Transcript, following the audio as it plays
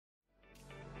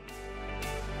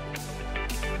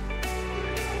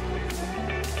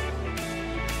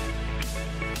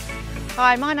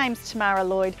Hi, my name's Tamara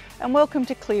Lloyd and welcome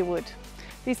to Clearwood.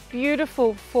 This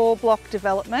beautiful 4-block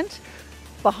development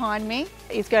behind me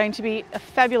is going to be a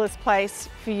fabulous place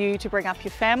for you to bring up your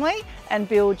family and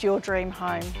build your dream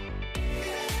home.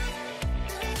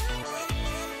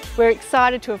 We're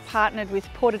excited to have partnered with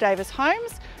Porter Davis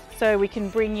Homes so we can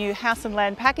bring you house and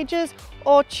land packages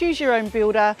or choose your own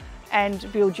builder and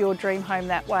build your dream home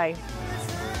that way.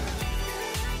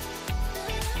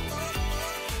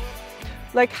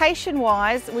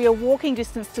 Location-wise, we are walking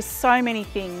distance to so many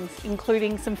things,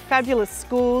 including some fabulous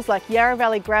schools like Yarra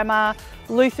Valley Grammar,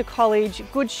 Luther College,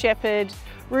 Good Shepherd,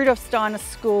 Rudolf Steiner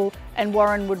School and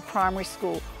Warranwood Primary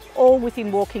School, all within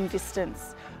walking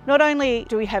distance. Not only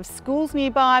do we have schools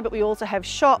nearby, but we also have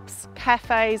shops,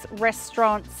 cafes,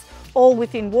 restaurants, all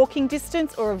within walking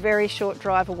distance or a very short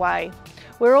drive away.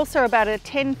 We're also about a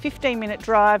 10-15 minute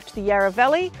drive to the Yarra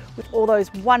Valley with all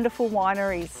those wonderful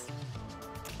wineries.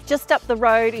 Just up the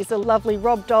road is a lovely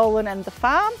Rob Dolan and the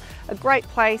Farm, a great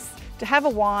place to have a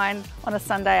wine on a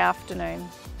Sunday afternoon.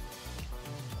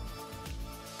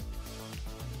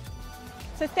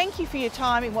 So thank you for your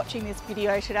time in watching this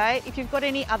video today. If you've got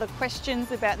any other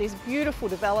questions about this beautiful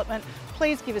development,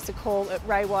 please give us a call at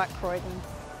Ray White Croydon.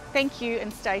 Thank you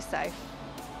and stay safe.